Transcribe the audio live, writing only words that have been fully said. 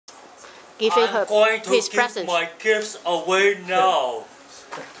giving I'm going to his give present. my gifts away now.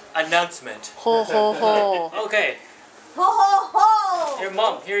 Announcement. Ho ho ho. Okay. Ho ho ho! Here,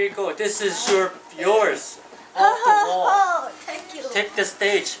 Mom. Here you go. This is yours. Ho Off the ho wall. ho! Thank you. Take the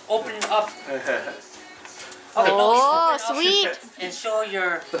stage. Open it up. Oh, open it up sweet. And show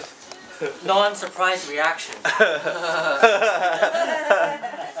your non-surprise reaction.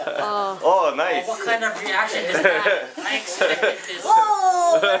 Oh, nice. What kind of reaction is that? I expected this.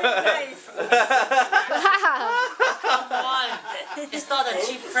 Oh, very nice. Come on. It's not a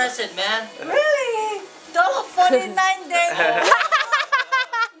cheap present, man. Really? $1.49 day.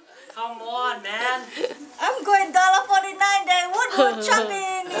 Come on, man. I'm going $1.49 day. Woodwood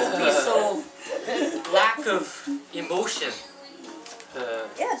shopping. Don't be so lack of emotion. Yeah,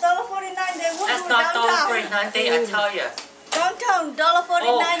 $1.49 day. Woodwood That's not downtown. $1.49 day, I tell you. Downtown, $1.49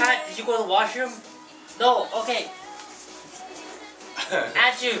 Oh, Pat, day. did you go to the washroom? No, okay.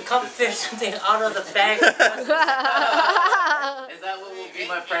 Andrew, come fish something out of the bag. Is that what will be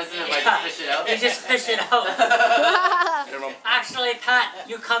my present if I just fish it out? You just fish it out. Actually, Pat,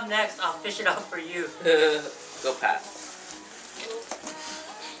 you come next. I'll fish it out for you. Go, Pat.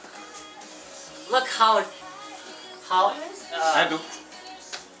 Look how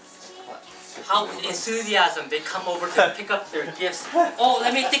enthusiasm they come over to pick up their gifts. Oh,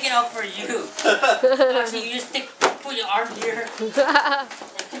 let me take it out for you. Actually, you just put your arm here. And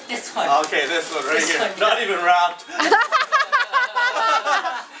pick this one. Okay, this one right This here. one. Not even wrapped.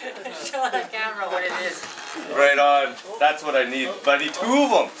 Show the camera what it is. Right on. That's what I need. But I need 2 of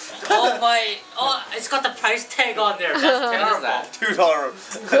them. Oh my! Oh, it's got the price tag on there. That's terrible. that? $2.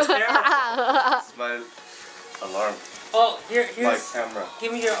 That's terrible. It's my alarm. Oh, My here's. camera.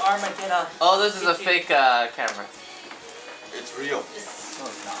 Give me your arm again. Oh, this is a fake camera. It's real.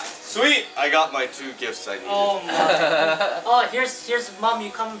 Oh, nice. Sweet. I got my 2 gifts I needed. Oh my! Oh, here's Mom.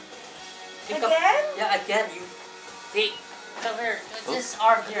 You come. Pick up. Again? Yeah, again. You. Hey, come here. This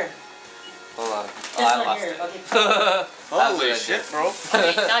arm here. Hold on. This Oh, I one lost here. it. Okay. Holy shit, bro.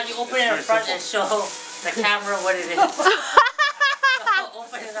 Okay, now you open it in front and show the camera what it is.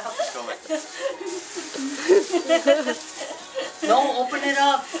 Open it up. Go like No, open it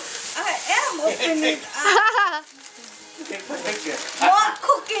up. I am opening it up. Take the picture. More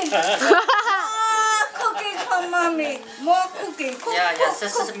cooking. More cooking for mommy. More cooking. Cook, Yeah, cook,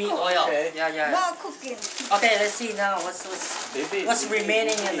 this cook, is meat cook. oil. Okay. Yeah. More cooking. Okay, let's see now what's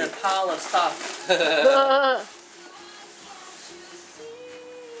remaining in the pile of stuff.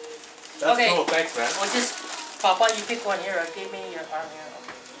 That's Okay. cool. Thanks, man. Well, just Papa, you pick one here. Give me your arm here.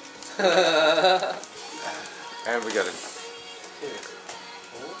 And we got it.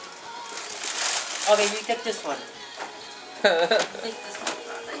 Okay, you take this one. Take this one.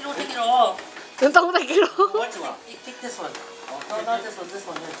 You don't take it all. Don't take it off. Which one? You take this one. No, not this one. This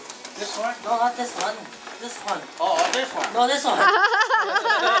one here. This one? No, not this one. This one. Oh, this one. No, this one.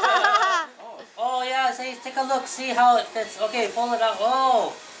 Oh yeah, see, take a look. See how it fits. Okay, pull it out.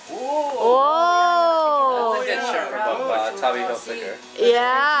 Oh. Oh. That's a good shirt from Tommy Hilfiger.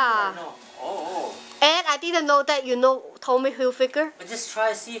 Yeah. No. Oh. And I didn't know that you know Tommy Hilfiger. But just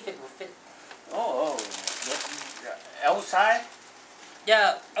try see if it will fit. Oh. Outside?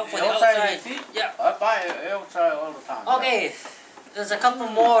 Yeah, for the Outside outside. your feet? Yeah. I buy it outside all the time. Okay, there's a couple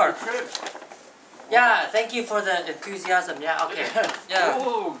more. Yeah, thank you for the enthusiasm. Yeah, okay. Yeah.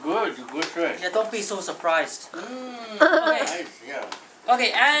 Oh, good shirt. Yeah, don't be so surprised. Okay. Nice, yeah.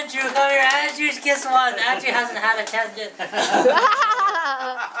 Okay, Andrew, come here. Andrew's guess one. Andrew hasn't had a chance yet. The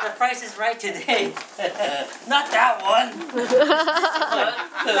price is right today. Not that one.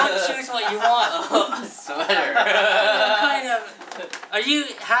 Don't choose what you want. Sweater. What kind of? Are you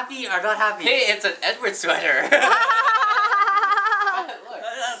happy or not happy? Hey, it's an Edward sweater. Look.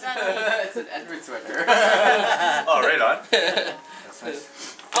 It's an Edward sweater. Oh, right on. That's nice.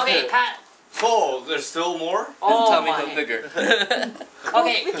 Okay, Pat. Oh, there's still more? Oh Tommy my. Hilfiger.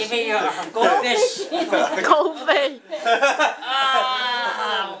 Okay, give me your goldfish. Goldfish.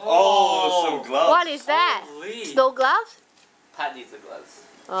 Ah, Oh, some gloves. What is that? Holy. Snow gloves? Pat needs the gloves.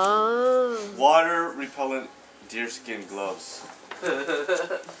 Oh. Water repellent deerskin gloves.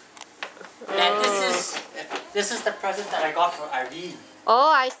 And this is the present that I got for Irene.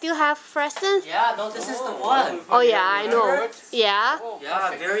 Oh, I still have presents? Yeah, no, this is the one. Oh yeah, I know. Yeah.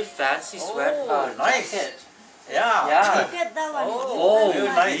 Yeah, very fancy sweater. Oh, nice. Yeah. Yeah. Get that one. Oh, Very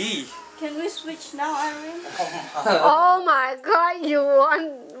nice. Can we switch now, Irene? Oh my god, you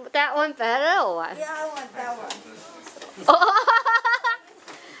want that one better or what? Yeah, I want that one.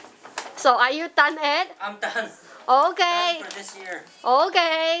 So are you done, Ed? I'm done. Okay. Done for this year.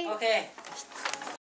 Okay. Okay.